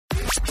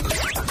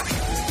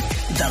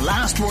The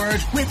Last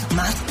Word with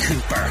Matt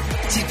Cooper.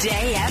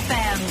 Today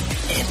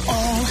FM. It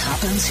all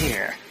happens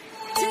here.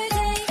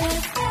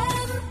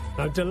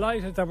 I'm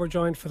delighted that we're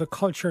joined for the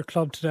Culture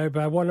Club today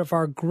by one of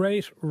our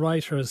great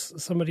writers,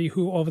 somebody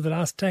who over the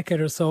last decade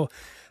or so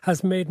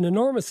has made an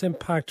enormous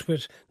impact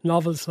with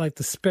novels like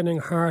The Spinning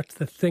Heart,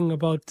 The Thing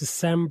About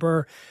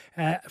December,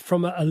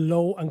 From a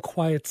Low and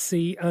Quiet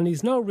Sea, and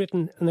he's now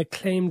written an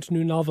acclaimed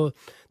new novel,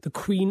 The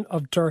Queen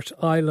of Dirt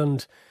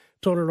Island.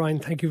 Donal Ryan,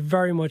 thank you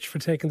very much for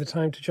taking the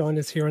time to join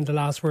us here on The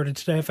Last Word of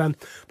Today FM.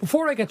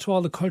 Before I get to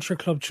all the Culture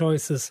Club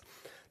choices,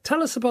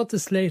 tell us about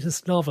this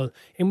latest novel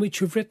in which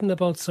you've written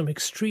about some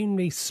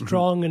extremely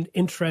strong and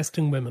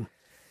interesting women.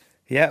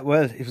 Yeah,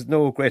 well, it was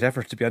no great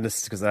effort, to be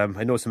honest, because I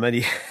know so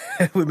many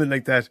women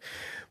like that.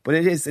 But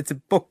it's a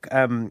book.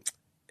 I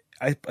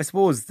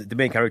suppose the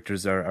main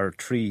characters are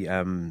three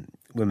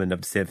women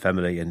of the same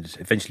family and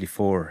eventually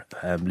four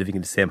living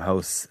in the same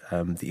house,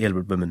 the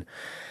Aylward women.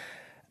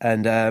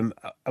 And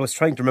I was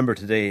trying to remember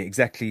today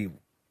exactly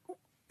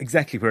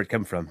where it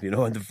came from, you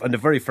know, on the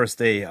very first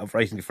day of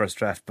writing the first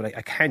draft, but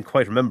I can't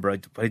quite remember.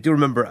 But I do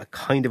remember a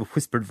kind of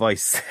whispered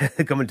voice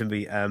coming to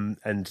me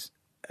and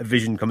a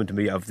vision coming to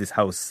me of this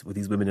house with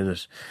these women in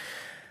it.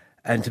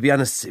 And to be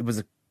honest, it was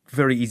a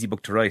very easy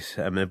book to write,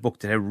 a book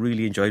that I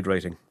really enjoyed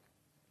writing.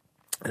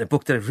 And a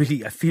book that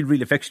I feel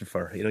real affection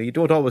for. You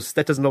know,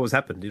 that doesn't always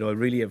happen. You know, I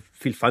really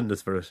feel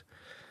fondness for it.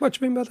 What do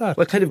you mean by that?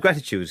 Well, kind of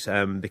gratitude,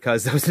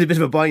 because I was in a bit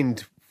of a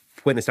bind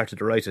when I started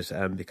to write it,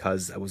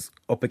 because I was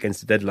up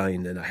against a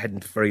deadline and I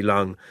hadn't very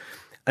long.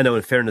 I know,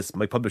 in fairness,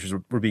 my publishers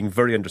were being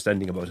very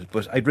understanding about it,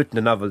 but I'd written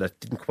a novel that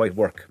didn't quite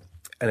work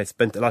and I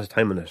spent a lot of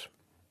time on it.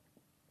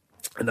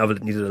 A novel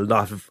that needed a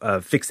lot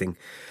of fixing,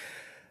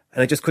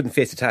 and I just couldn't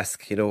face the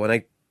task, you know. And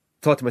I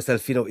thought to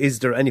myself, you know, is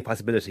there any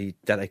possibility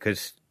that I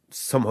could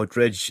somehow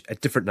dredge a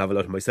different novel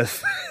out of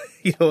myself?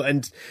 You know,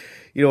 and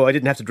you know, I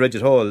didn't have to dredge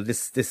at all.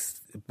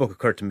 This book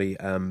occurred to me.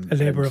 A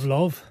labour of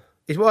love.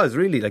 It was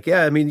really, like,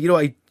 yeah. I mean, you know,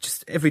 I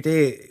just every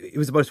day, it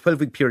was about a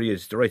 12-week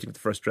period, the writing of the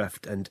first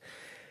draft, and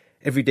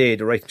every day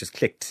the writing just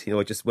clicked. You know,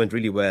 it just went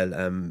really well.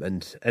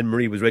 And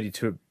Marie was ready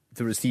to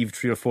receive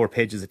 3 or 4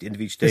 pages at the end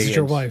of each day. This is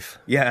your wife?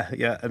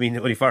 Yeah. I mean,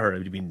 only for her. It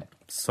would have been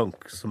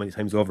sunk so many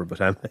times over. But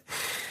and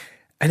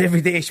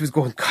every day she was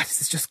going, God, this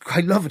is just,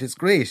 I love it. It's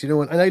great, you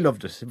know. And I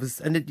loved it. It was,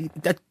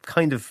 that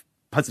kind of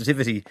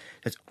positivity,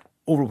 that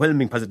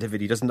overwhelming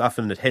positivity, doesn't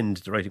often attend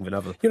the writing of a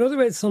novel. You know the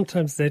way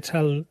sometimes they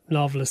tell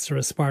novelists or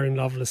aspiring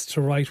novelists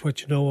to write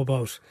what you know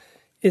about.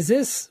 Is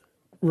this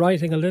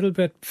writing a little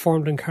bit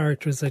formed in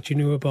characters that you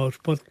knew about,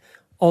 but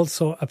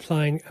also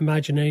applying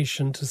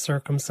imagination to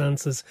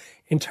circumstances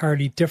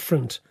entirely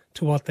different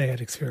to what they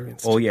had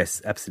experienced? Oh,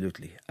 yes,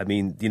 absolutely. I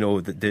mean, you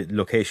know, the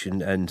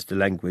location and the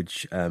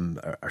language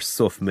are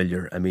so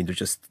familiar. I mean, they're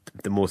just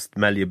the most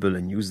malleable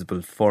and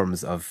usable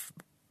forms of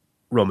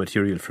raw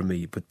material for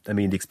me. But, I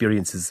mean, the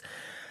experiences,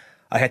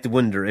 I had to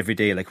wonder every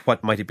day, like,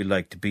 what might it be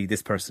like to be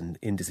this person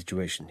in this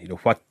situation? You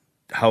know,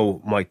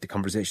 how might the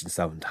conversation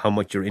sound? How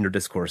might your inner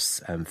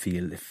discourse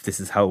feel if this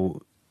is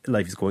how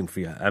life is going for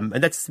you? And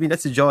that's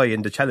the joy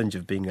and the challenge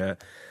of being a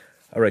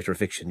writer of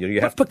fiction. You know, you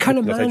have but can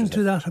a man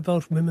do that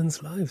about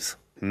women's lives?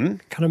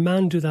 Can a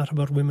man do that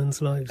about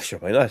women's lives? Sure,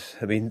 why not?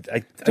 I mean,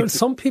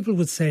 some people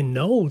would say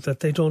no, that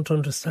they don't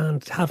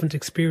understand, haven't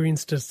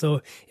experienced it.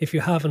 So if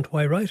you haven't,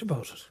 why write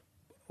about it?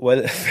 Well,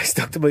 if I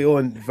stuck to my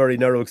own very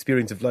narrow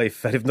experience of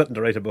life, I'd have nothing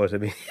to write about. I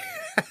mean,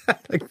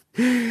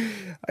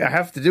 I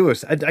have to do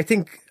it. And I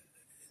think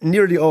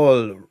nearly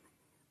all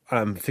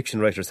fiction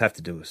writers have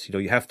to do it. You know,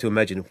 you have to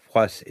imagine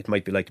what it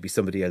might be like to be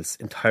somebody else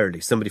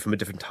entirely, somebody from a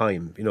different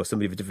time, you know,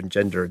 somebody with a different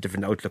gender, a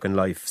different outlook on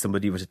life,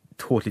 somebody with a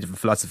totally different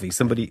philosophy,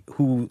 somebody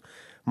who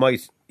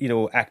might, you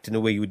know, act in a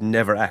way you would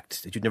never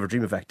act, that you'd never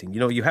dream of acting. You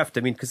know, you have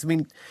to, because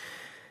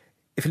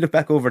if you look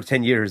back over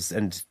 10 years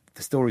and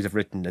the stories I've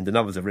written and the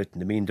novels I've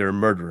written, I mean, there are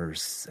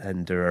murderers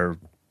and there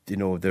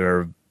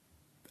are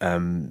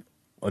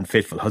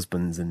unfaithful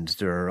husbands, and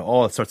there are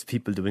all sorts of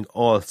people doing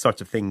all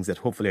sorts of things that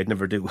hopefully I'd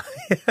never do.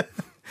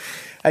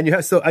 And you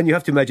have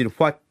to imagine,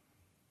 what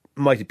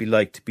might it be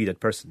like to be that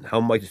person? How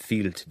might it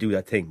feel to do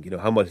that thing? You know,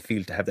 how might it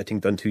feel to have that thing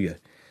done to you?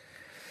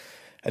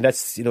 And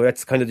that's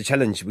kind of the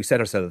challenge we set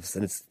ourselves,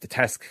 and it's the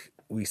task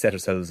we set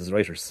ourselves as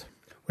writers.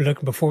 Well,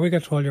 look, before we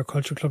get to all your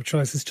Culture Club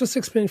choices, just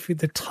explain for you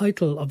the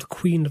title of The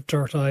Queen of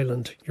Dirt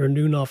Island, your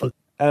new novel.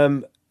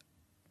 Well,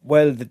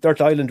 the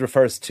Dirt Island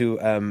refers to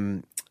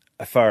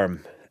a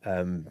farm,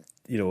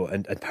 you know,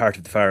 and part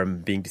of the farm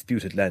being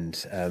disputed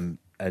land,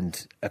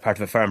 and a part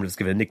of a farm was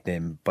given a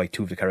nickname by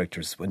 2 of the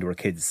characters when they were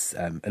kids,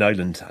 an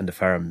island on the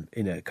farm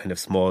in a kind of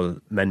small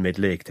man-made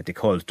lake that they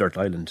called Dirt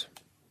Island.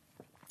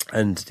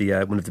 And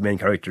one of the main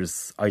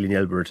characters, Eileen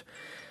Aylward,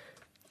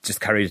 just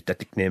carried that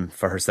nickname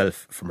for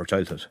herself from her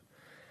childhood.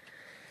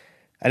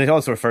 And it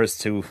also refers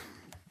to,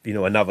 you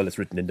know, a novel that's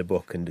written in the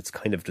book, and it's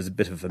kind of, there's a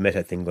bit of a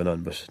meta thing going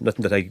on, but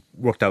nothing that I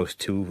worked out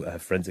too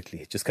forensically.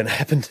 It just kind of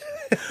happened.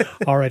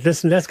 All right,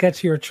 listen, let's get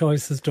to your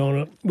choices,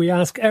 Donal. We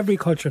ask every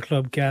Culture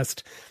Club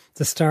guest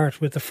to start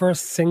with the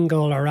first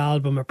single or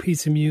album or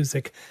piece of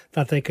music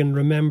that they can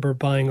remember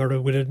buying or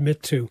would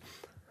admit to.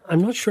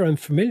 I'm not sure I'm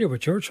familiar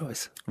with your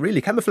choice.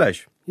 Really?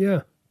 Camouflage?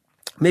 Yeah.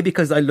 Maybe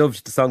because I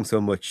loved the song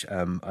so much,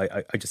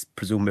 I just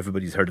presume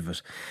everybody's heard of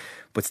it.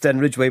 But Stan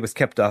Ridgway was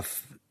kept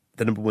off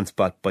the number one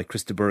spot by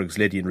Krista Berg's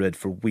Lady in Red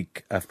for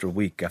week after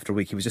week after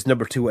week. He was just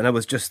number two, and I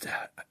was just,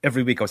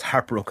 every week I was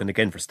heartbroken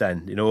again for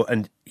Stan, you know,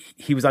 and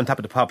he was on top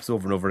of the pops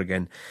over and over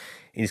again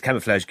in his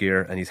camouflage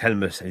gear and his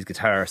helmet and his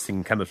guitar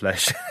singing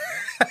Camouflage.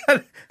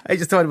 I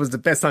just thought it was the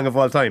best song of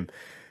all time.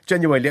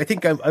 Genuinely, I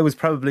think I was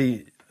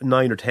probably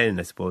 9 or 10,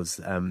 I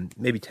suppose,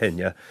 maybe 10,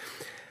 yeah.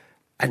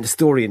 And the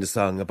story in the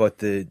song about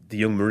the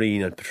young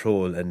Marine on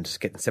patrol and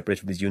getting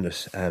separated from his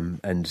unit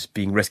and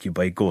being rescued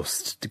by a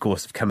ghost, the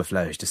ghost of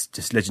Camouflage,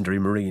 this legendary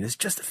Marine. It's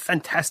just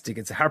fantastic.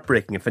 It's a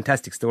heartbreaking and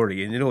fantastic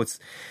story. And, you know,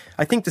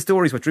 I think the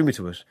story is what drew me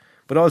to it.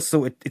 But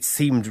also it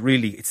seemed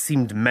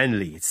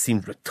manly. It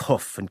seemed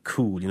tough and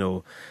cool, you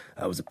know.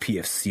 I was a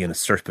PFC on a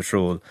search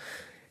patrol.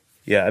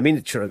 Yeah, I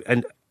mean, sure.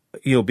 And,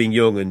 you know, being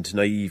young and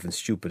naive and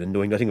stupid and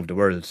knowing nothing of the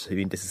world. I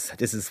mean, this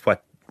is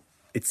what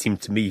it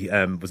seemed to me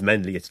was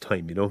manly at the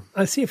time, you know.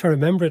 I'll see if I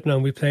remember it now.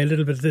 We play a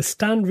little bit of this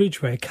Stan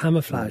Ridgway,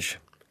 Camouflage.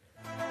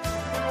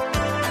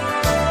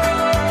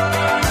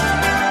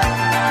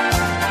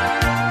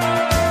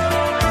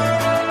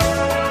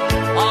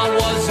 I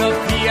was a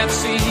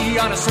PFC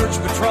on a search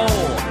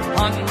patrol,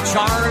 hunting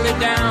Charlie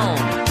down.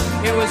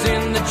 It was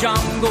in the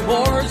jungle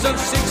wars of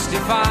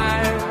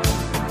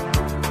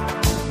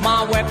 65.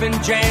 My weapon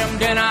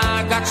jammed and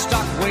I got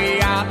stuck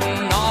way out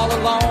and all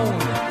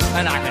alone.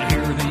 And I could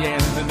hear the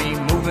enemy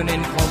moving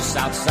in close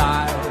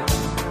outside.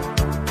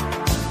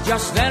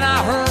 Just then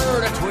I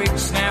heard a twig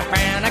snap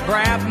and I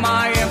grabbed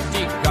my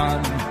empty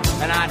gun.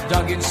 And I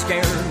dug in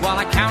scared while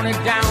I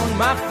counted down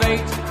my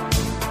fate.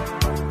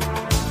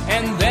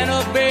 And then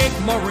a big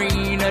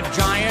Marine, a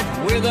giant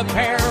with a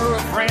pair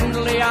of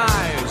friendly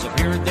eyes,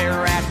 appeared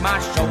there at my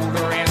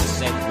shoulder and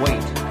said,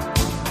 wait.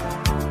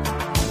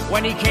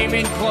 When he came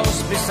in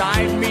close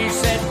beside me,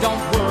 said, don't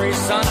worry,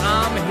 son,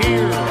 I'm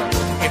here.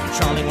 If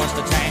Charlie wants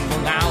to tangle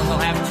now, he'll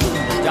have to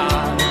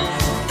die.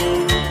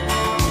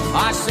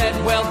 I said,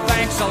 well,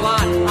 thanks a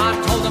lot. I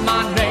told him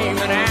my name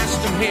and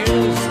asked him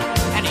his.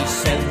 And he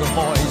said, the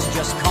boys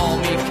just call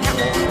me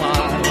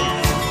Camouflage.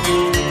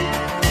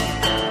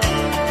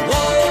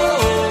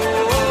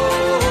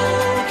 Whoa,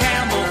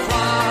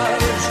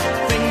 camouflage.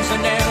 Things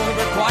are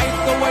never quite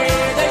the way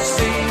they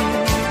seem.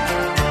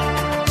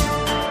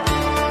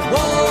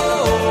 Whoa.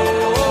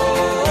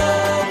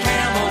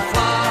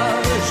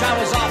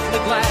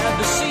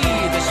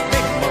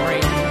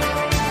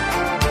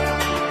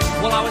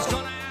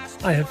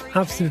 I have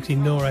absolutely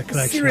no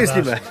recollection. Seriously,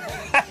 of that.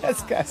 man.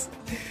 That's gas.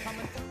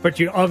 But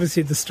you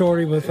obviously the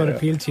story was what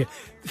appealed to you.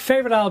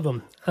 Favourite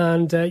album,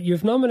 and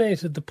you've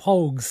nominated the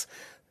Pogues,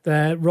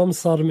 the Rum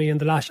Sodomy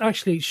and the Lash.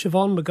 Actually,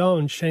 Siobhan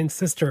McGowan, Shane's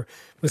sister,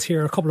 was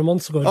here a couple of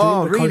months ago.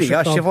 Oh, really?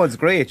 Yeah, Siobhan's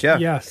great, yeah.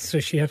 Yeah,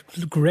 so she had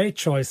great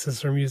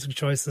choices, her music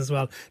choices as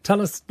well.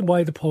 Tell us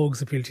why the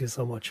Pogues appeal to you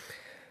so much.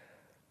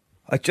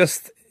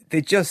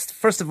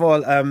 First of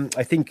all,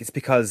 I think it's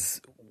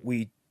because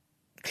we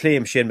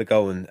claim Shane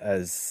McGowan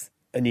as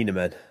a Nina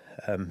man,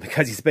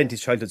 because he spent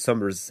his childhood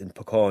summers in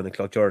Puckane and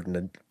Cloughjordan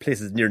and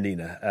places near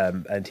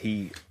Nina, and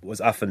he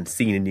was often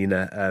seen in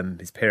Nina.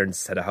 His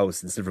parents had a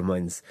house in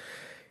Silvermines.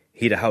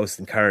 He had a house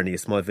in Carney, a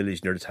small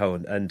village near the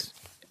town, and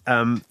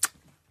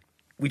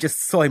we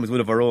just saw him as one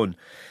of our own.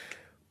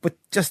 But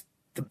just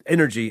the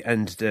energy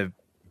and the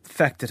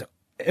fact that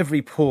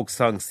every Pogue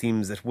song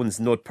seems at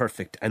once note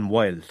perfect and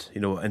wild,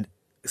 you know, and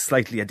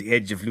slightly at the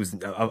edge of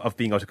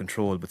being out of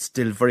control, but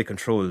still very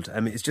controlled.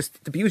 I mean, it's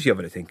just the beauty of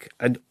it, I think.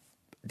 And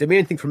the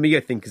main thing for me, I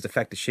think, is the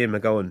fact that Shane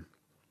McGowan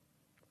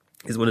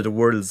is one of the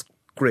world's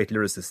great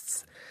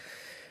lyricists.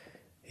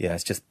 Yeah,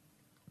 it's just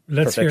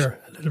Let's perfection.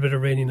 hear a little bit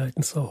of Rainy Night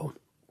in Soho.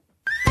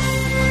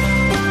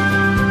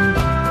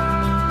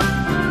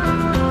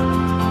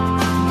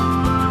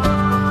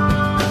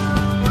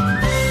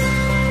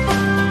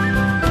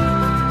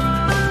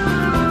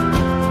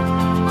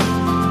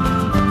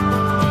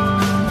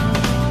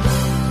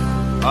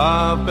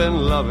 I've been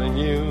loving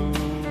you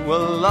a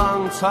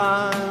long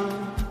time,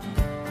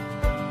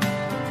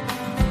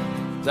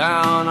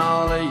 down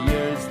all the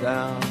years,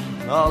 down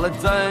all the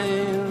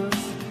days,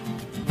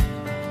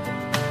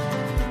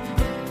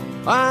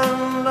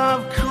 and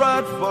I've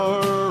cried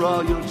for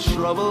all your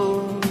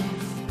troubles,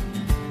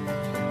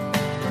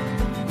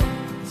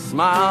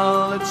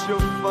 smile at your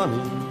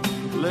funny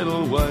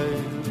little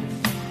ways.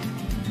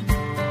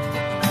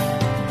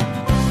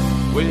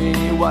 We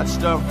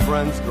watched our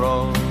friends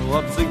grow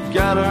up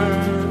together,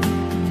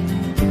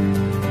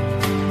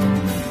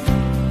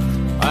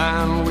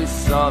 and we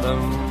saw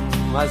them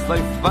as they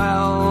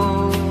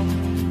fell.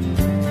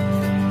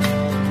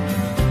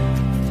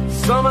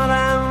 Some of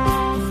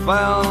them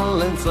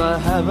fell into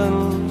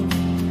heaven,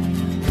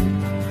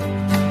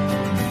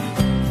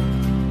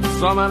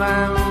 some of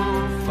them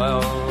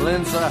fell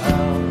into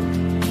hell.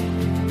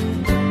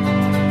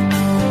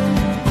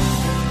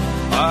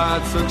 I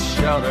took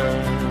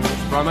shelter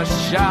from a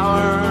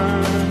shower,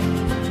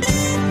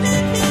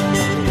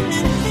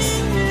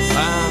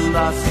 and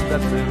I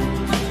stepped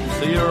into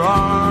to your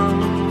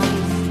arms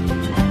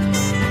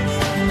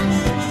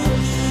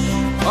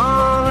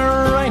on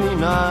a rainy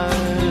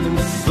night in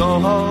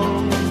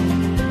Soho.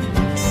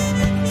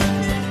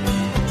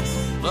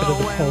 Bit of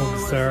the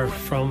Pogues there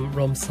from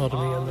Rum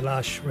Sodomy and the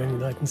Lash, Rainy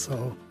Night in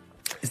Soho.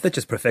 Is that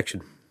just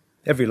perfection?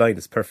 Every line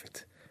is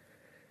perfect.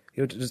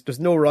 You know,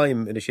 there's no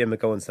rhyme in a Shane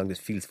MacGowan song that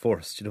feels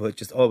forced. You know, it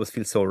just always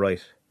feels so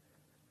right.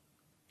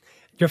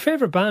 Your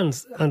favourite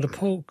bands and the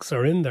Pogues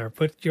are in there,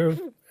 but you're a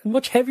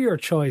much heavier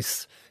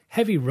choice,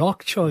 heavy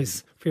rock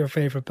choice for your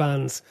favourite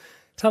bands.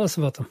 Tell us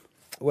about them.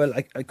 Well,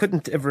 I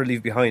couldn't ever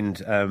leave behind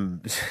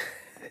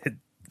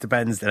the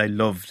bands that I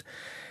loved.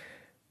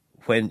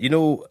 When you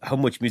know how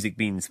much music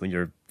means when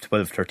you're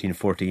 12, 13,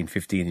 14,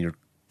 15 and you're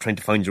trying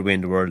to find your way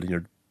in the world and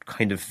you're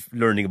kind of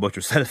learning about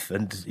yourself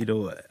and, you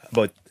know,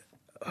 about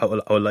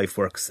how life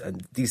works.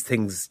 And these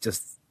things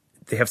just,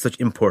 they have such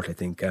import, I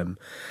think. And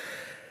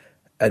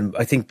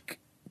I think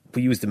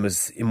we use them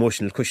as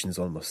emotional cushions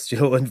almost, you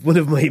know. And one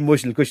of my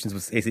emotional cushions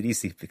was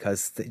AC/DC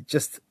because they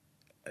just,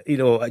 you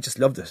know, I just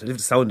loved it. I loved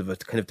the sound of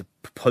it, kind of the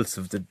pulse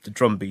of the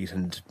drum beat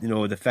and, you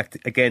know, the fact,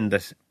 again,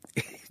 that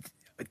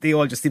they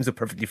all just seem so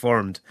perfectly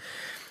formed.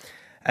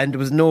 And there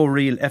was no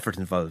real effort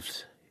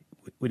involved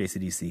with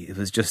AC/DC. It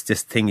was just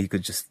this thing you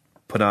could just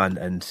put on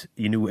and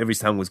you knew every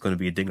song was going to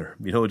be a dinger.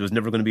 You know, it was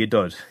never going to be a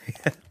dud.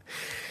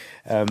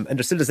 And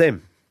they're still the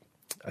same.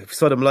 I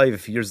saw them live a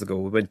few years ago.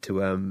 We went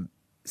to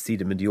see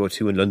them in the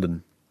O2 in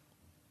London.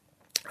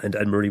 And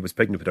Anne-Marie was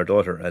pregnant with our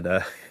daughter.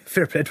 And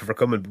fair play to her for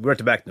coming. We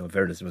weren't back now, in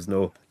fairness. There was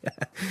no...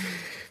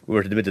 we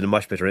weren't in the middle of the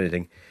mosh pit or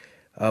anything.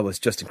 It was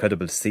just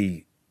incredible to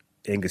see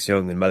Angus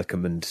Young and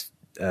Malcolm and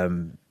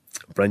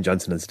Brian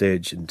Johnson on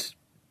stage, and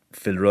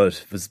Phil Rudd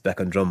was back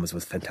on drums. It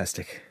was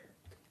fantastic.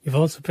 You've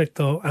also picked,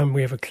 though, and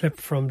we have a clip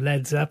from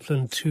Led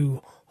Zeppelin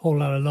to Whole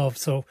Lot of Love.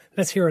 So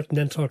let's hear it and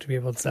then talk to me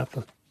about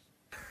Zeppelin.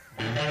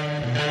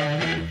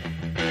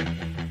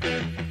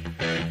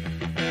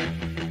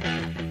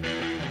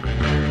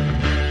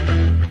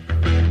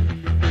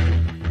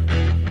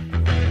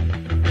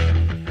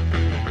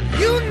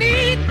 You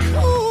need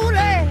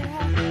cooling,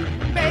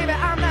 baby,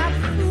 I'm not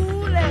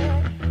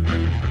fooling.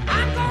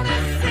 I'm gonna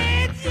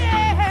send you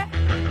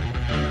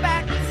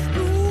back to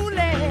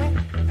schooling.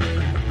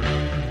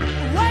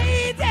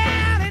 Way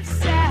down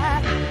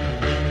inside,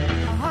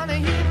 honey,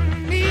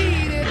 you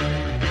need it.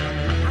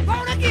 I'm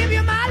gonna give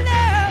you my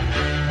love.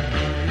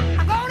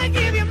 I'm gonna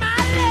give you my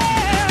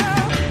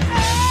love.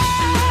 Oh,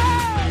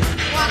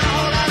 want a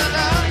whole lot of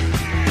love.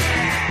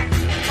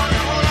 Want a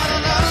whole lot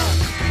of love.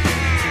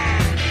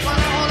 Want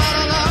a whole lot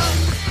of love.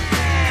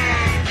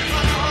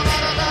 Want a whole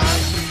lot of love.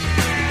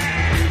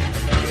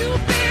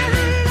 You've been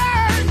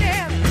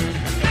learning,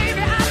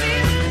 baby, I've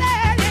been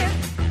learning.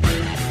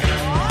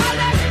 All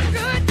that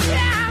good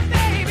time,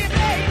 baby,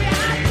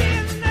 I've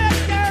been the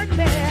dirt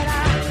man.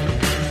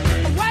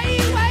 Way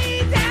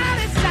down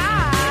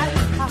inside,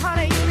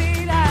 honey, you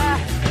need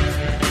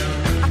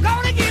I'm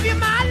gonna give you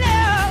my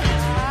love.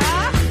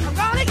 I'm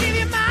gonna give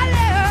you my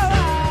love.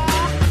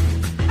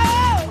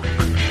 Oh,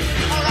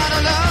 a lot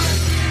of love.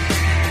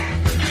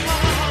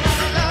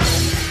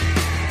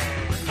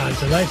 I'm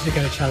delighted to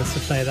get a chance to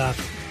play that.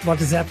 What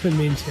does Zeppelin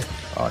mean to you?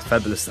 Oh, it's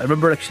fabulous. I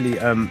remember actually,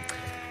 I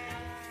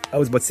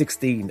was about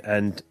 16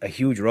 and a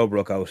huge row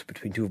broke out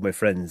between two of my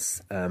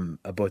friends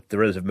about the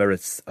relative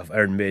merits of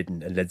Iron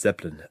Maiden and Led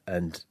Zeppelin.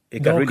 And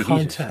it got really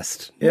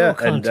contest. heated. No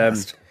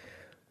contest. And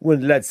one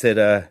of the lads said,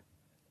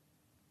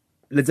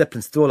 Led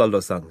Zeppelin stole all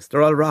those songs.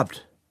 They're all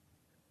robbed.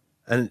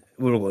 And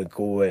we were going to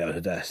go way out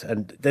of that.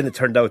 And then it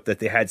turned out that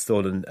they had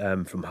stolen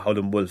from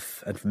Howlin'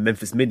 Wolf and from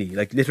Memphis Mini.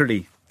 Like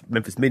literally,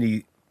 Memphis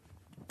Mini,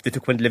 they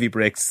took one of the levy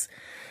breaks,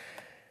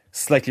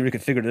 slightly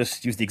reconfigured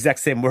it, used the exact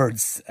same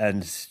words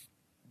and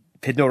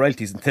paid no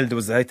royalties until there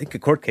was, I think, a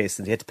court case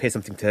and they had to pay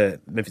something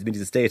to Memphis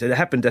Mini's estate. And it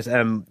happened that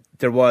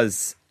there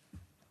was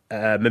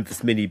a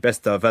Memphis Mini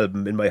best of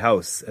album in my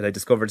house and I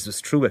discovered this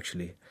was true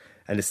actually.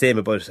 And the same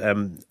about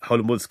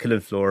Howlin' Wolf's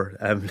Killing Floor.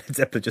 Led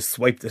Zeppelin just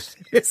swiped it.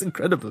 It's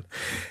incredible.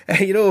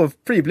 You know,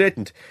 pretty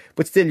blatant.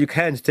 But still, you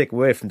can't take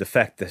away from the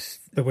fact that...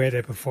 The way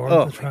they perform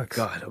the tracks.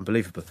 Oh, my God,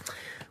 unbelievable.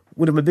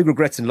 One of my big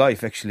regrets in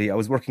life, actually, I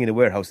was working in a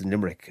warehouse in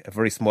Limerick, a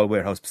very small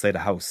warehouse beside a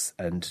house,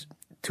 and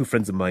two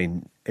friends of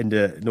mine,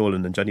 Enda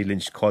Nolan and Johnny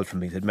Lynch, called for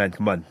me and said, man,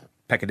 come on,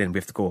 pack it in, we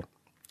have to go.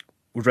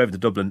 We're driving to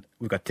Dublin,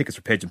 we've got tickets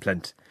for Page and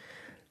Plant.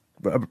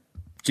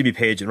 Jimmy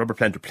Page and Robert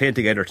Plant were playing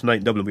together tonight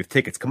in Dublin, we have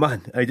tickets, come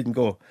on. And I didn't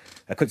go.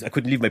 I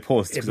couldn't leave my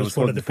post. It was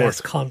one of the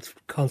best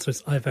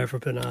concerts I've ever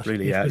been at.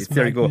 Really, yeah. It was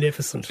there you go.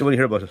 magnificent. Don't want to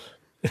hear about it.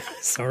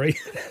 Sorry.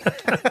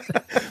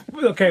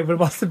 Okay, but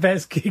what's the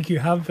best gig you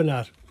have been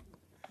at?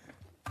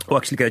 Oh,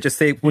 actually, can I just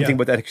say one thing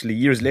about that? Actually,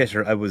 years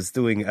later, I was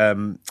doing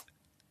an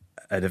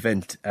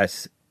event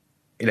at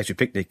Electric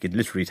Picnic in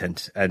Literary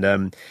Tent,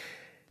 and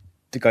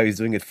the guy who's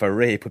doing it for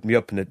Ray put me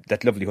up in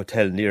that lovely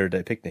hotel near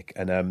the picnic,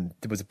 and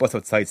there was a bus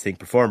outside saying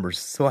performers.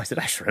 So I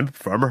said, sure, I'm a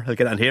performer. I'll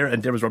get on here,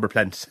 and there was Robert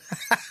Plant.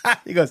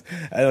 He goes,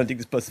 I don't think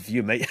this bus is for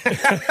you, mate.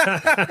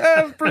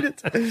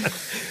 Brilliant.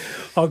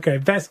 Okay,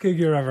 best gig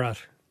you're ever at?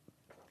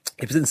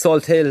 It was in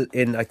Salthill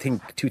in, I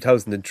think,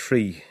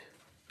 2003.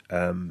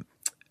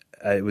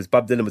 It was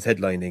Bob Dylan was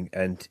headlining,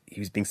 and he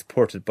was being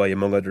supported by,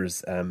 among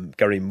others,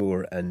 Gary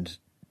Moore and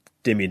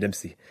Damien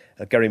Dempsey.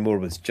 Gary Moore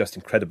was just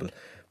incredible,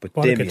 but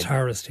What Damien, a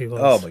guitarist he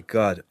was! Oh my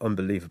God,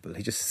 unbelievable!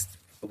 He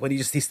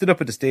stood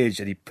up at the stage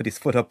and he put his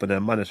foot up on a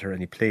monitor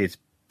and he played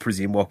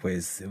Parisian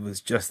Walkways. It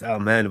was just, oh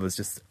man, it was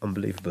just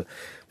unbelievable.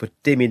 But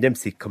Damien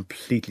Dempsey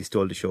completely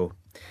stole the show,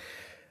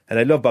 and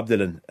I love Bob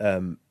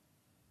Dylan.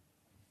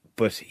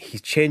 But he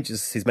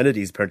changes his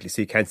melodies apparently,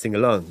 so you can't sing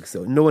along.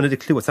 So no one had a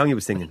clue what song he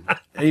was singing.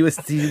 And he was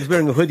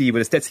wearing a hoodie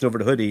with a Stetson over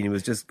the hoodie, and he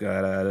was just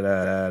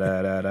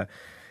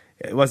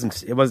It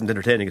wasn't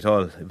entertaining at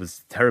all. It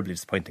was terribly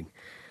disappointing.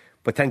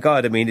 But thank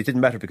God, I mean, it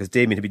didn't matter because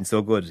Damien had been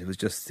so good. It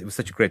was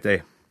such a great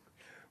day.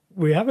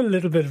 We have a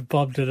little bit of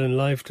Bob Dylan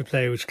live to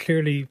play, which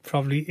clearly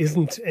probably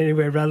isn't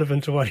anyway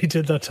relevant to what he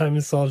did that time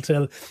in Salt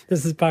Hill.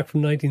 This is back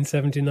from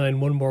 1979.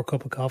 One More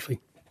Cup of Coffee.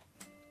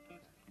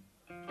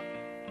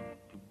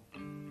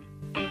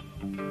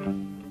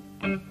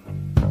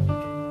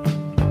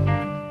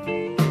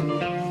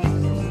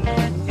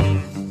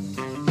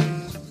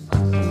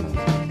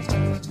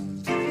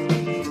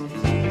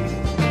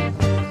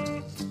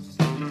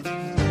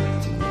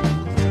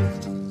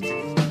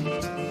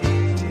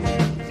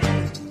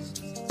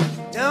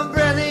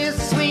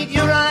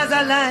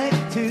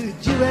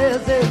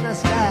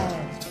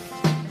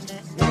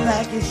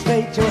 It's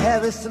straight, your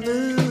hair is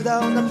smooth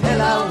on the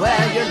pillow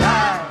where you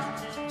lie.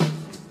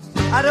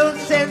 I don't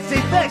sense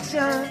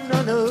affection,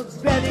 no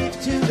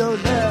gratitude or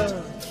love.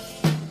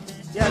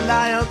 Your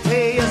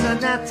loyalty is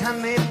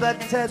anatomy,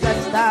 but to the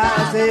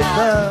stars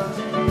above.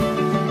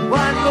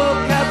 One more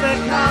cup of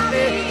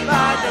coffee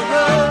by the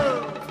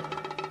road.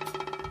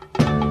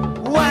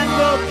 One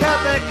more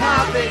cup of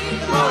coffee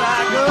before I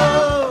go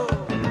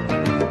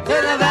to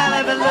the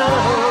valley below.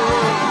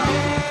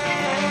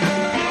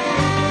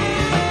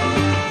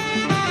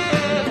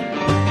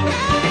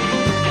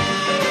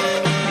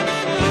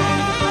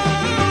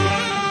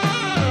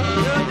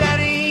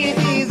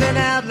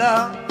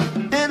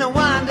 And a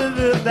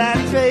wanderer by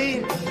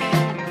trade.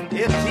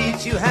 He'll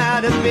teach you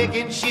how to pick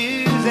and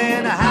choose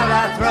and how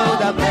to throw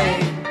the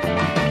blade.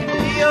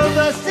 He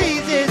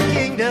oversees his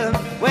kingdom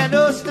where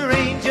no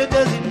stranger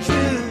does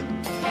intrude.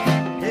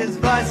 His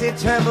voice he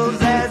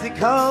trembles as he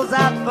calls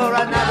out for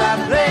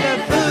another plate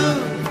of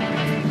food.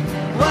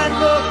 One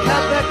more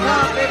cup of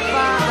coffee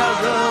by the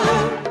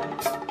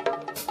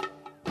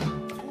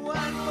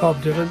road. Bob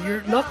Dylan,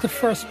 you're not the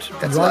first.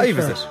 That's writer. live,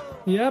 is it?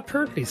 Yeah,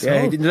 apparently so.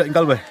 Yeah, he didn't do that in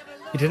Galway.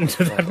 He didn't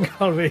do that in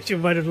Galway. You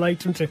might have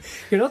liked him to.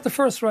 You're not the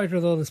first writer,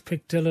 though, that's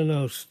picked Dylan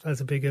out as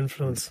a big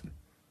influence.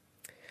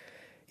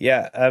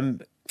 Yeah,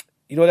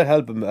 you know that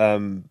album,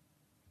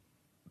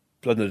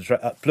 Blood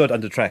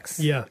on the Tracks?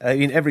 Yeah. I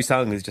mean, every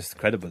song is just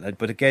incredible.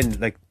 But again,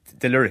 like,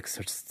 the lyrics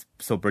are just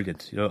so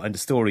brilliant, you know, and the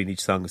story in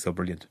each song is so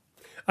brilliant.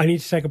 I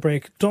need to take a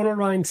break. Donal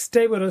Ryan,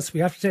 stay with us.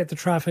 We have to take the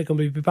traffic and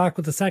we'll be back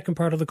with the second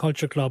part of the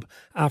Culture Club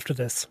after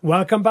this.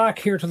 Welcome back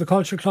here to the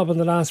Culture Club on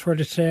the Last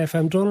Word of Today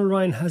FM. Donal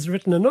Ryan has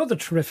written another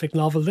terrific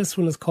novel. This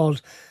one is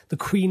called The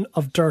Queen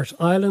of Dirt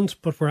Island,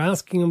 but we're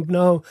asking him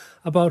now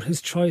about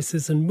his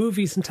choices in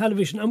movies and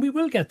television, and we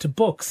will get to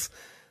books.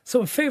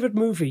 So a favourite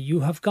movie?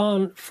 You have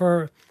gone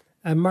for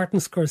a Martin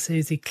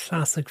Scorsese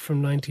classic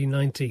from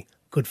 1990,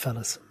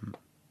 Goodfellas.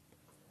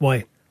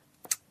 Why?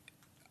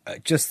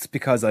 Just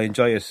because I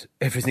enjoy it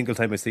every single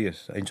time I see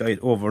it. I enjoy it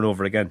over and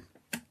over again.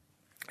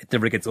 It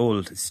never gets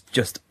old. It's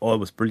just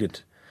always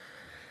brilliant.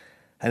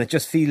 And it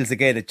just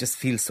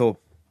feels so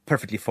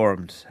perfectly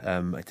formed.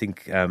 I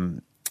think,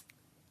 the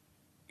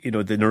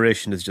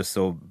narration is just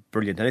so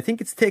brilliant. And I think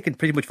it's taken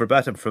pretty much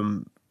verbatim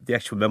from the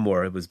actual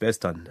memoir it was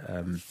based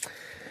on.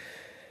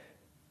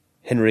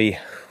 Henry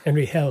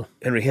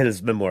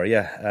Hill's memoir,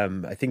 yeah.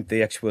 I think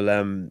the actual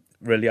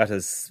Ray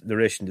Liotta's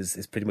narration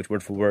is pretty much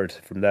word for word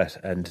from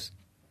that. And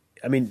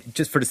I mean,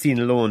 just for the scene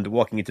alone, the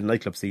walking into the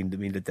nightclub scene, I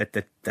mean,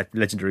 that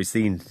legendary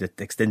scene, that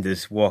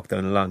extended walk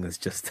down along is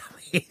just,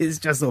 it's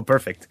just so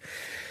perfect.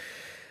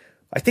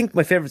 I think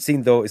my favourite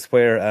scene, though, is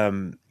where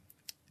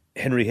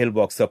Henry Hill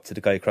walks up to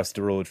the guy across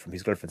the road from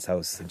his girlfriend's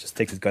house and just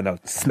takes his gun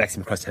out and smacks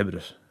him across the head with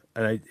it.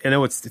 And I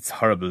know it's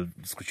horrible,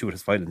 it's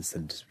gratuitous violence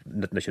and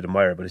nothing I should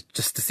admire, but it's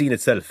just the scene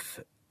itself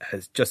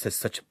has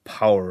such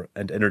power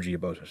and energy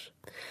about it.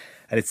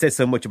 And it says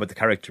so much about the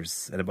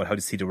characters and about how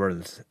they see the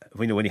world.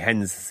 When he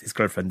hands his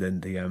girlfriend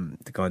then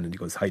the gun and he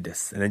goes, hide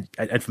this. And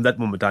from that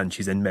moment on,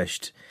 she's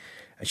enmeshed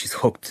and she's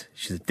hooked.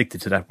 She's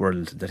addicted to that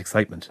world, that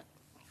excitement.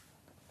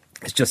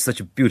 It's just such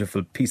a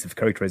beautiful piece of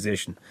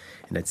characterization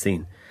in that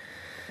scene.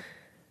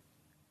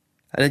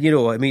 And,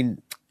 I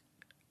mean,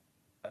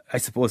 I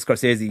suppose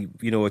Scorsese,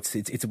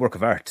 it's a work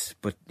of art,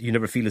 but you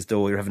never feel as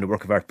though you're having a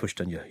work of art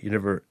pushed on you. You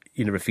never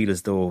feel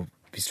as though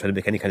he's trying to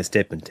make any kind of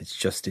statement. It's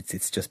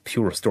just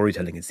pure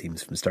storytelling, it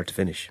seems, from start to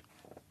finish.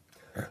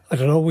 I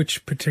don't know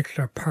which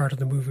particular part of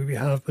the movie we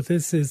have, but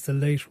this is the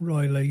late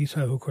Roy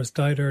Liotta, who of course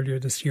died earlier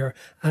this year,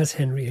 as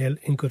Henry Hill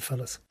in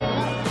Goodfellas.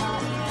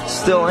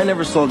 Still, I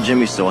never saw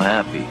Jimmy so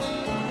happy.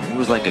 He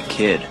was like a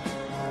kid.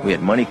 We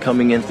had money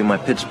coming in through my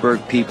Pittsburgh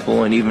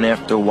people, and even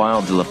after a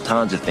while, the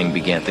Lufthansa thing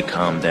began to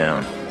calm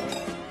down.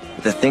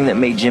 The thing that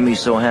made Jimmy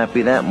so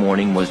happy that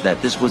morning was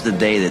that this was the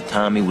day that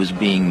Tommy was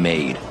being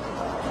made.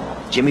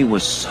 Jimmy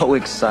was so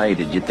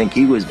excited you'd think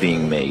he was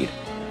being made.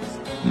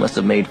 He must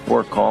have made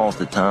 4 calls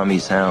to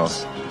Tommy's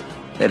house.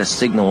 They had a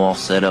signal all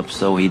set up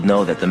so he'd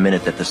know that the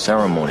minute that the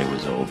ceremony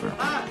was over.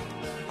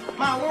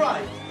 Ma, where are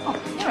you? Oh,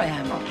 here I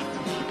am.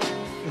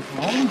 You're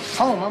home?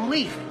 Home, I'm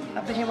leaving.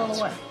 I've been here all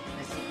the way.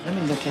 Let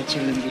me look at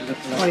you and you look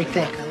What do you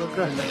think? I look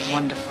good. You look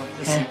wonderful.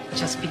 Listen,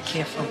 just be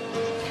careful.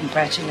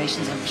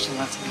 Congratulations. I wish you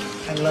lots of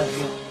luck. I love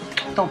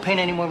you. Don't paint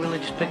any more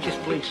religious pictures,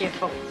 please. Be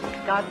careful.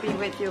 God be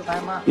with you. Bye,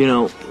 Ma. You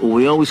know,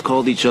 we always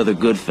called each other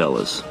good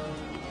fellas.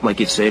 Like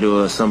you'd say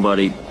to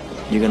somebody,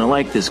 you're gonna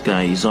like this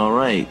guy, he's all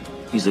right.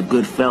 He's a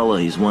good fella,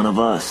 he's one of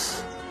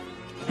us.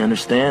 You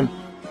understand?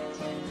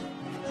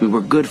 We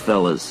were good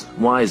fellas,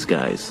 wise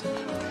guys.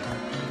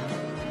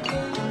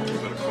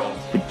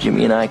 But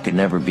Jimmy and I could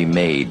never be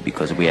made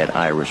because we had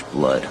Irish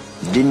blood.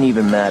 It didn't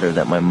even matter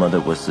that my mother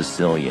was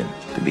Sicilian.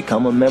 To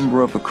become a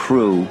member of a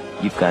crew,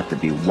 you've got to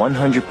be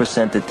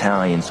 100%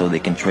 Italian so they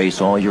can trace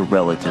all your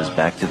relatives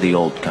back to the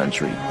old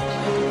country.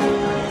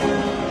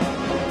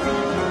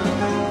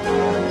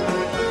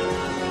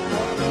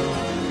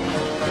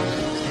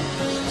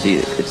 See,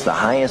 it's the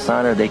highest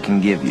honor they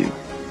can give you.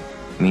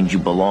 It means you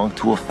belong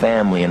to a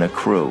family and a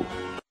crew.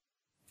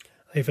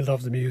 I even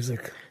love the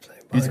music.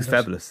 Music's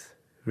fabulous.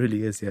 It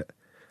really is, yeah.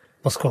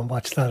 Must go and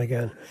watch that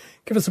again.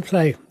 Give us a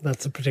play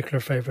that's a particular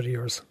favourite of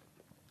yours.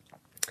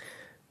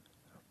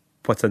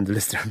 What's on the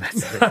list there,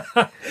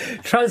 Matt?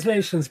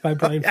 Translations by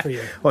Brian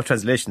Freer. Oh,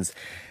 translations.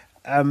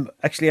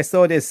 Actually, I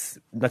saw this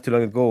not too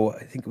long ago.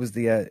 I think it was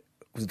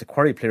the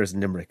Quarry Players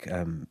in Limerick.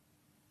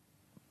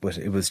 But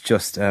it was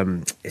just,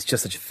 it's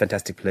just such a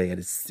fantastic play, and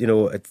it's, you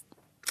know, it's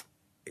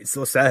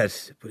so sad,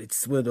 but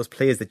it's one of those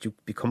plays that you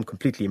become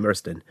completely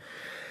immersed in.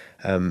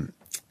 And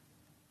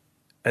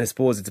I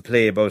suppose it's a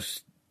play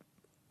about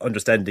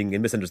understanding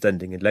and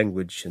misunderstanding and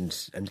language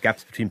and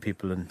gaps between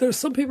people. And there's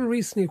some people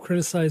recently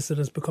criticised it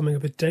as becoming a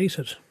bit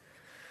dated.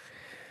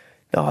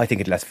 No, I think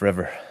it lasts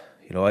forever.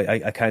 You know,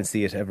 I can't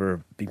see it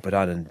ever being put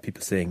on and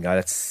people saying,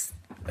 that's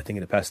a thing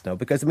in the past now.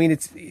 Because, I mean,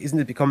 isn't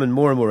it becoming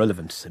more and more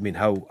relevant? I mean,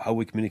 how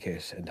we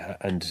communicate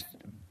and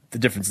the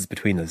differences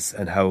between us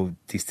and how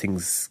these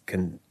things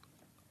can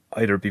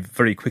either be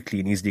very quickly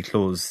and easily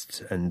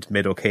closed and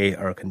made okay,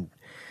 or can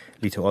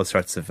lead to all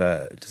sorts of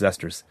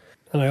disasters.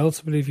 And I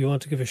also believe you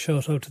want to give a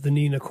shout out to the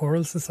Nina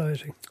Choral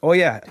Society. Oh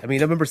yeah, I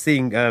mean, I remember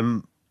seeing, I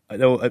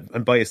know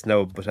I'm biased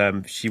now,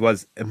 but she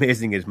was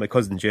amazing at it. My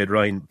cousin Jade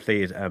Ryan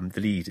played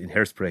the lead in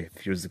Hairspray a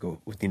few years ago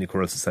with Nina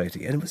Choral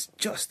Society, and it was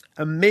just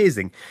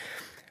amazing.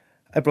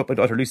 I brought my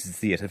daughter Lucy to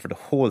see it, and for the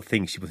whole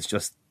thing she was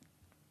just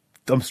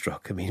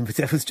dumbstruck. I mean,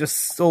 it was just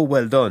so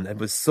well done and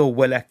was so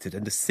well acted,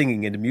 and the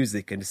singing and the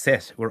music and the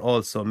set were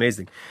all so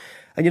amazing.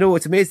 And, you know,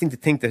 it's amazing to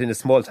think that in a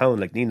small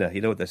town like Nina,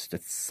 you know, that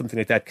something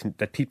like that,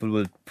 that people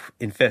will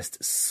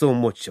invest so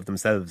much of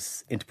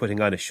themselves into putting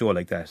on a show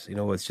like that. You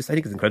know, it's just, I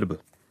think it's incredible.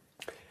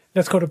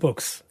 Let's go to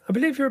books. I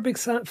believe you're a big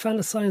fan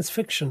of science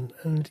fiction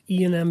and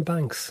Ian M.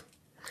 Banks.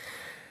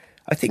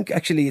 I think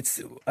actually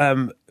it's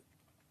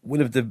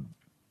one of the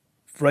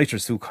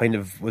writers who kind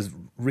of was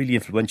really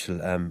influential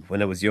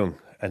when I was young.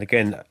 And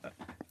again,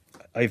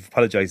 I've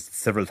apologised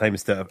several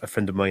times to a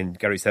friend of mine,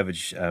 Gary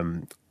Savage,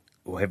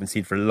 who I haven't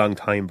seen for a long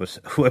time, but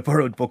who I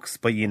borrowed books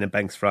by Ian and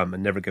Banks from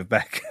and never give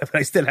back.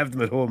 I still have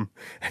them at home,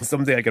 and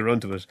someday I can run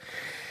to it.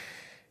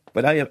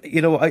 But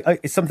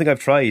it's something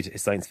I've tried,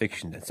 is science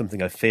fiction. It's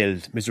something I've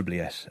failed miserably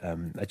at.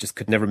 I just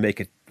could never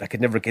make it. I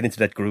could never get into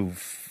that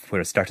groove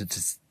where it started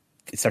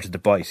to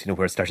bite. You know,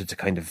 where it started to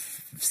kind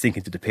of sink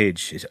into the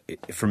page.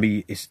 For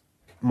me,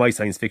 my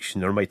science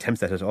fiction or my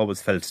attempts at it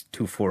always felt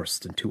too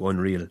forced and too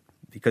unreal.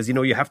 Because, you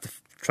know, you have to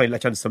try and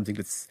latch onto something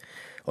that's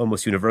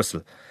almost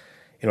universal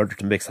in order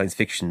to make science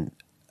fiction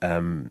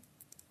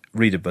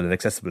readable and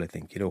accessible, I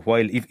think. You know,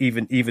 while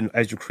even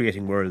as you're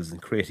creating worlds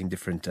and creating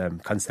different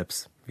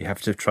concepts, you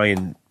have to try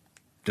and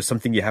there's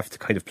something you have to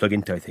kind of plug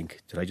into, I think,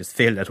 that I just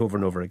failed at over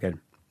and over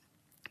again.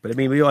 But I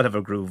mean, we all have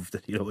a groove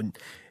that, you know, and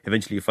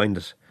eventually you find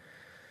it.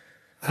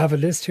 I have a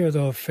list here,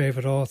 though, of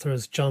favourite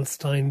authors: John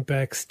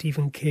Steinbeck,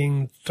 Stephen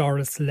King,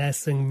 Doris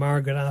Lessing,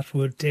 Margaret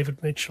Atwood,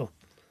 David Mitchell.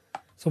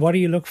 So what do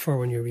you look for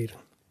when you're reading?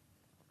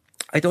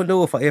 I don't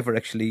know if I ever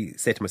actually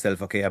say to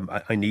myself, okay,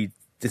 I need,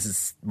 this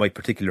is my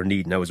particular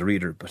need now as a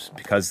reader, but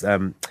because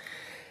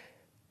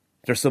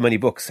there's so many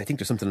books. I think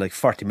there's something like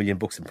 40 million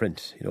books in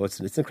print. You know, it's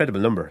an incredible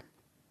number.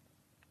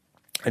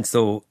 And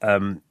so,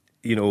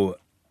 you know,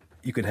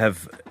 you can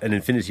have an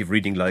infinity of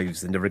reading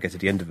lives and never get to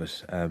the end of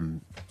it.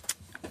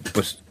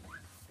 But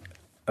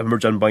I remember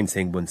John Byrne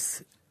saying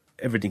once,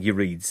 everything he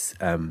reads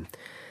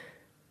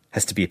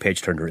has to be a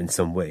page turner in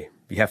some way.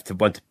 You have to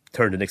want to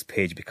turn the next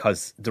page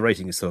because the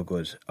writing is so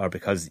good, or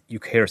because you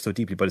care so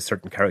deeply about a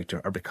certain character,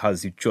 or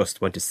because you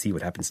just want to see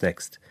what happens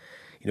next.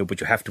 You know,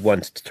 but you have to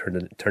want to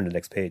turn the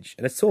next page,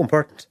 and it's so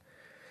important.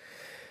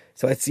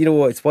 So it's, you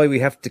know, it's why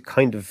we have to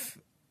kind of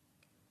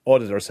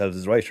audit ourselves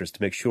as writers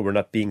to make sure we're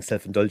not being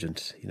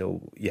self-indulgent. You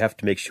know, you have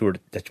to make sure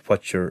that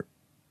what you're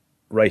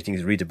writing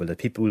is readable, that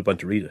people will want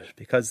to read it,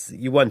 because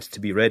you want to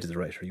be read as a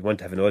writer. You want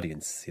to have an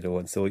audience, you know,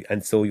 and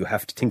so you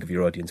have to think of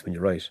your audience when you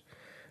write.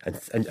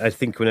 And I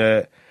think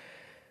when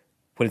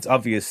it's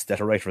obvious that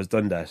a writer has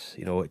done that,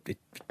 you know,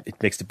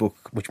 it makes the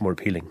book much more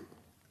appealing.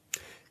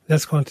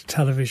 Let's go on to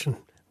television.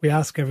 We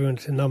ask everyone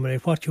to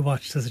nominate what you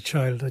watched as a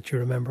child that you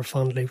remember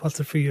fondly. What's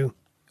it for you?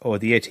 Oh,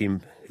 the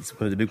A-Team. It's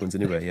one of the big ones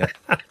anyway, yeah.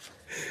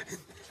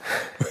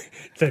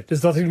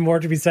 There's nothing more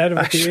to be said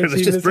about the A-Team. It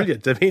was just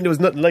brilliant. I mean, there was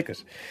nothing like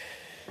it.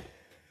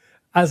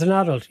 As an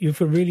adult, you've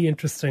a really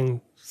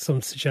interesting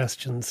some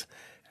suggestions.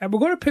 We're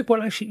going to pick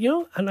one, actually, you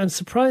know, and I'm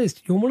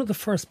surprised you're one of the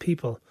first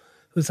people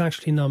who's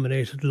actually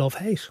nominated Love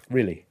Hate.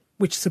 Really?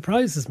 Which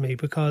surprises me,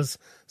 because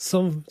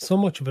so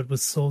much of it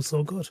was so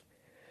good.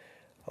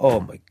 Oh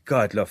my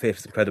God, Love Hate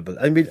was incredible.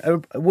 I mean,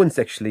 once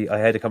actually I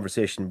had a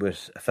conversation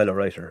with a fellow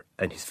writer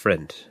and his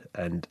friend,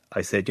 and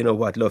I said, you know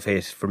what, Love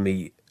Hate for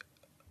me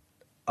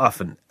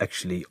often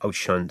actually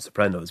outshone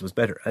Sopranos, was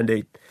better. And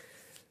they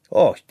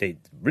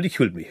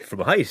ridiculed me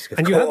from a height.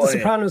 And you have The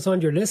Sopranos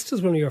on your list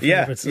as one of your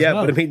favourites as well.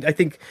 Yeah, but I mean, I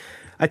think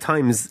at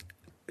times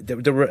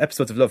there were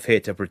episodes of Love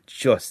Hate that were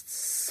just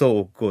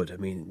so good. I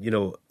mean, you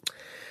know,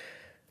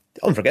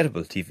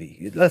 unforgettable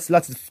TV.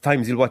 Lots of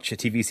times you'll watch a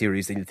TV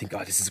series and you'll think,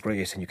 oh, this is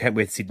great, and you can't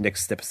wait to see the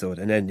next episode.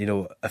 And then, you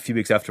know, a few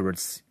weeks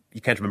afterwards,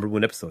 you can't remember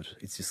one episode.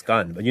 It's just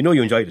gone. And you know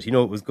you enjoyed it. You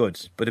know it was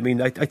good. But I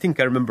mean, I think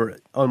I remember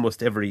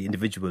almost every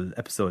individual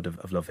episode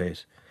of Love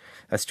Hate.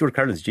 Stuart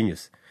Carlin's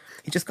genius.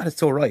 He just got it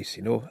so right,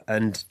 you know.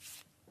 And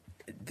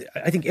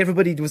I think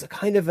everybody, there was a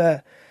kind of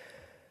a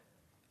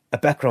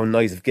background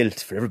noise of guilt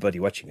for everybody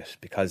watching it,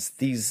 because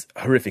these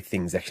horrific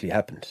things actually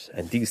happened,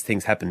 and these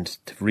things happened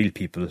to real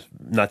people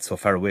not so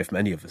far away from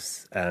any of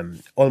us,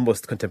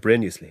 almost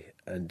contemporaneously.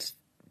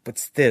 But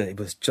still, it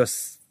was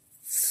just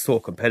so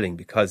compelling,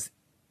 because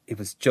it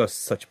was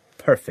just such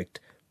perfect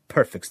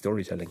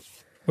storytelling.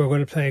 We're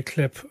going to play a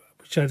clip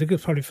which I think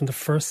is probably from the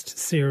first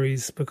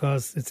series,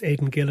 because it's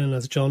Aidan Gillen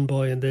as John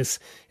Boy in this,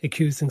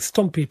 accusing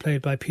Stumpy,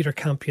 played by Peter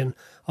Campion,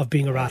 of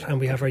being a rat, and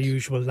we have our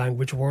usual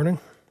language warning.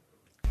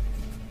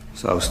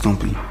 So,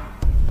 Stumpy,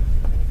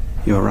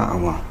 you a rat or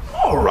what?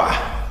 Oh, a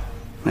rat.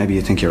 Maybe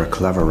you think you're a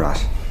clever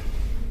rat.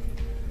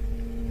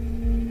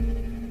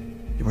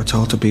 You were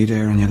told to be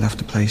there and you left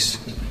the place.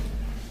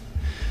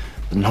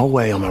 No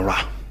way I'm a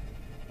rat.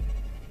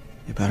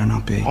 You better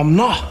not be. I'm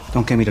not.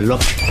 Don't give me the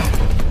look.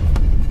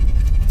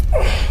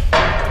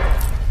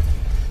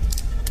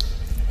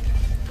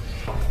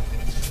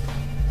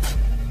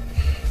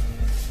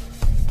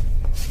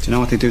 Do you know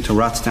what they do to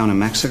rats down in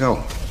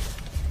Mexico?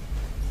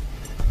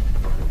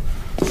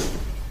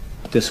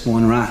 This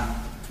one rat,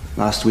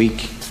 last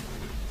week,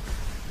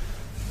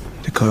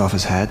 they cut off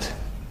his head.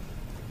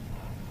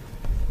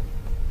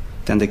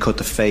 Then they cut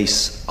the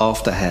face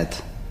off the head.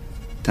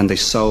 Then they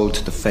sewed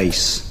the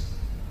face,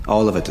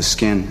 all of it, the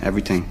skin,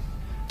 everything.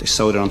 They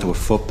sewed it onto a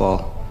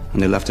football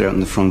and they left it out in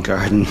the front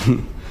garden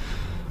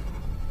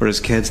for his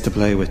kids to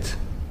play with.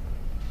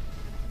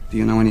 Do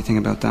you know anything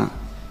about that?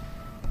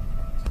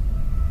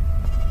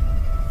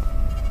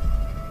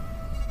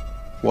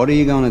 What are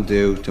you going to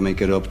do to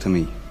make it up to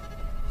me?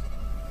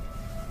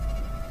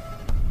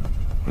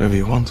 Whatever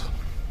you want.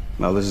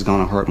 Well, this is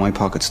going to hurt my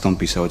pocket,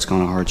 Stumpy, so it's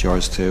going to hurt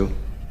yours too.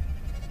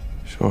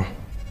 Sure.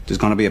 There's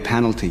going to be a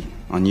penalty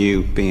on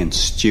you being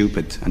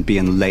stupid and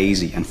being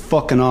lazy and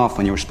fucking off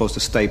when you were supposed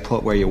to stay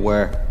put where you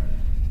were.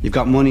 You've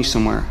got money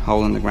somewhere,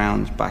 hole in the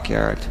ground,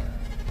 backyard.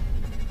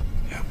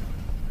 Yeah.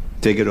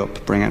 Dig it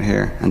up, bring it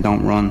here, and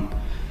don't run.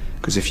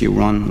 Because if you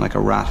run like a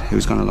rat,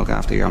 who's going to look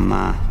after your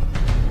ma?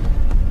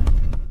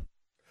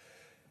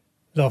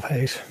 Love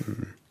Hate.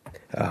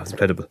 It was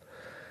incredible.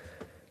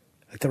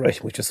 The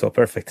writing was just so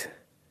perfect.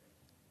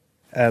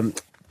 There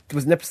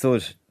was an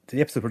episode,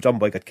 the episode where John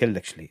Boy got killed,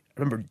 actually. I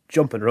remember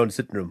jumping around the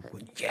sitting room,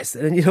 going, yes,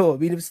 and you know, I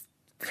mean, it was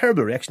a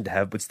terrible reaction to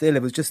have, but still,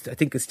 it was just, I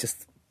think it's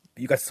just,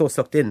 you got so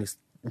sucked into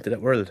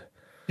that world.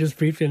 Just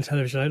briefly on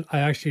television, I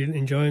actually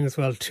enjoying as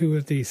well two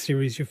of the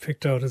series you've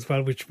picked out as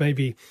well, which may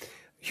be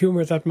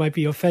humour that might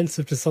be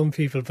offensive to some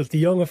people, but The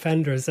Young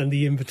Offenders and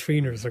The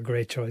In-Betweeners are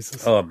great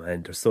choices. Oh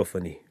man, they're so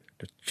funny.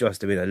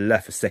 Just, I mean, I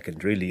laugh a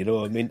second, really, you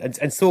know. I mean,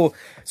 and so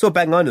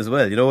bang on as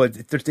well, you know.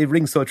 They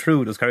ring so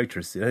true, those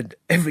characters. You know,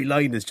 every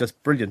line is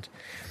just brilliant.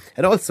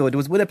 And also, there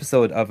was one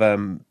episode of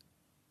Young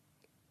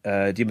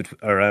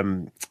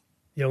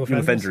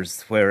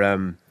Offenders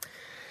where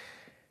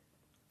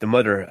the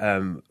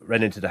mother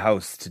ran into the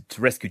house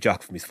to rescue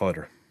Jock from his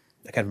father.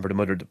 I can't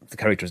remember the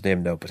character's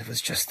name now, but it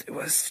was just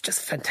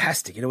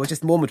fantastic. You know, it was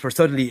just a moment where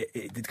suddenly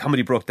the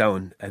comedy broke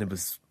down and it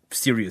was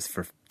serious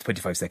for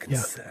 25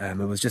 seconds. Yeah. It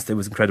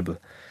was incredible.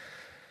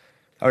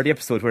 Or the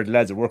episode where the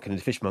lads are working in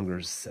the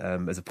fishmongers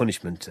as a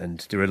punishment, and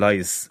they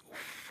realise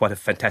what a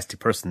fantastic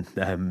person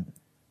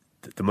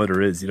the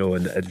mother is, you know,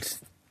 and it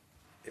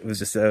was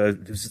just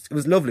it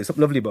was lovely,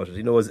 something lovely about it,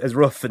 you know, as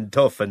rough and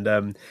tough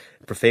and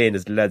profane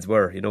as the lads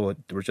were, you know,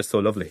 they were just so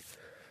lovely.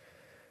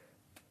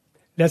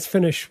 Let's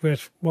finish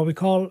with what we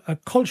call a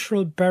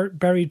cultural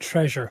buried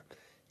treasure.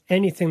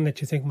 Anything that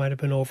you think might have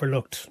been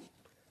overlooked.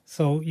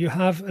 So you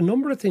have a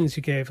number of things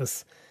you gave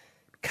us.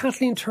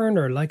 Kathleen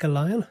Turner, Like a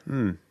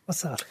Lion.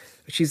 What's that?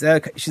 She's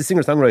a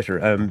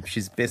singer-songwriter.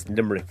 She's based in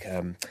Limerick.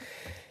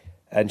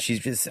 And she's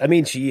just, I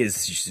mean,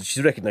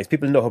 she's recognised.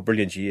 People know how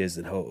brilliant she is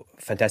and how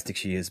fantastic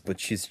she is, but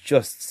she's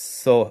just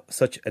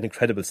such an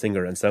incredible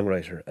singer and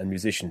songwriter and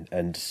musician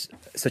and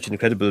such an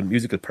incredible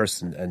musical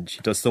person. And she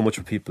does so much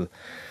for people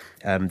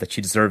that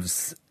she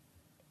deserves,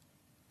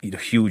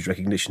 huge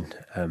recognition.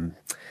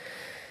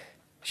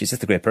 She's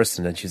just a great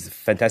person and she's a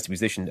fantastic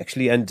musician,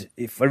 actually. And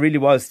if I really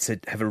was to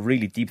have a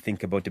really deep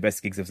think about the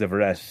best gigs I was ever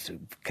at,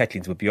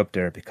 Kathleen's would be up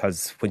there,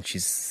 because when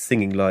she's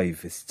singing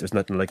live, there's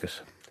nothing like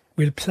it.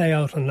 We'll play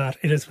out on that.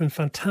 It has been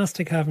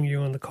fantastic having you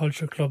on the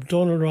Culture Club.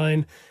 Donal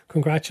Ryan,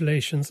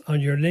 congratulations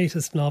on your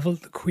latest novel,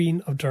 The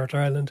Queen of Dirt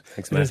Ireland.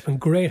 Thanks, It has been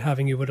great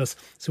having you with us.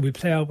 So we'll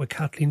play out with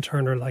Kathleen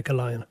Turner, Like a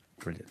Lion.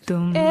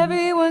 Brilliant.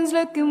 Everyone's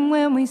looking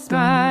when we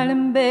smile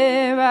and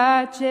bare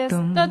our chest.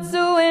 Not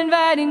so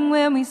inviting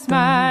when we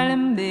smile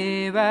and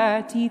bare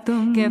our teeth.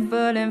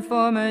 Careful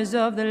informers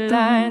of the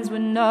lines we're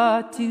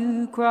not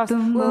to cross.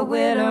 What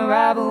will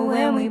unravel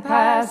when we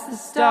pass the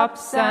stop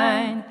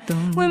sign?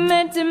 We're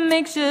meant to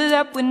make sure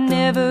that we're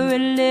never a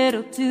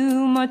little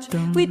too much.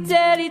 We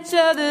tell each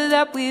other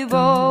that we've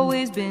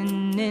always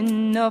been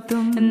enough,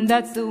 and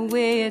that's the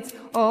way it's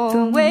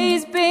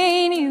always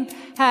been. You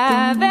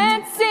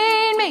haven't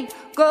seen me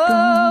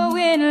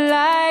going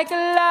like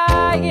a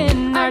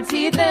lion. Our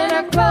teeth and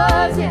our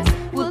claws, yes,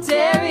 we'll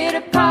tear it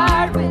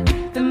apart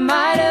with the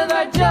might of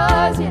our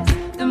jaws,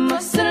 yes, the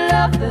muscle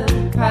of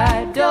the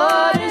pride.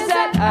 Daughters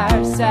at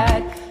our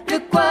side.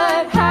 Look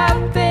what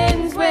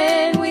happens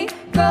when we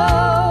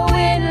go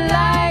in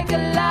like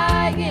a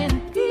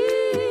lion.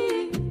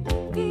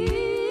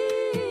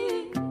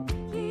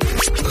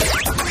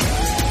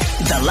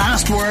 The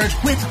Last Word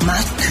with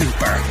Matt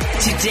Cooper.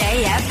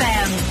 Today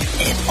FM.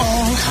 It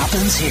all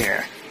happens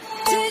here.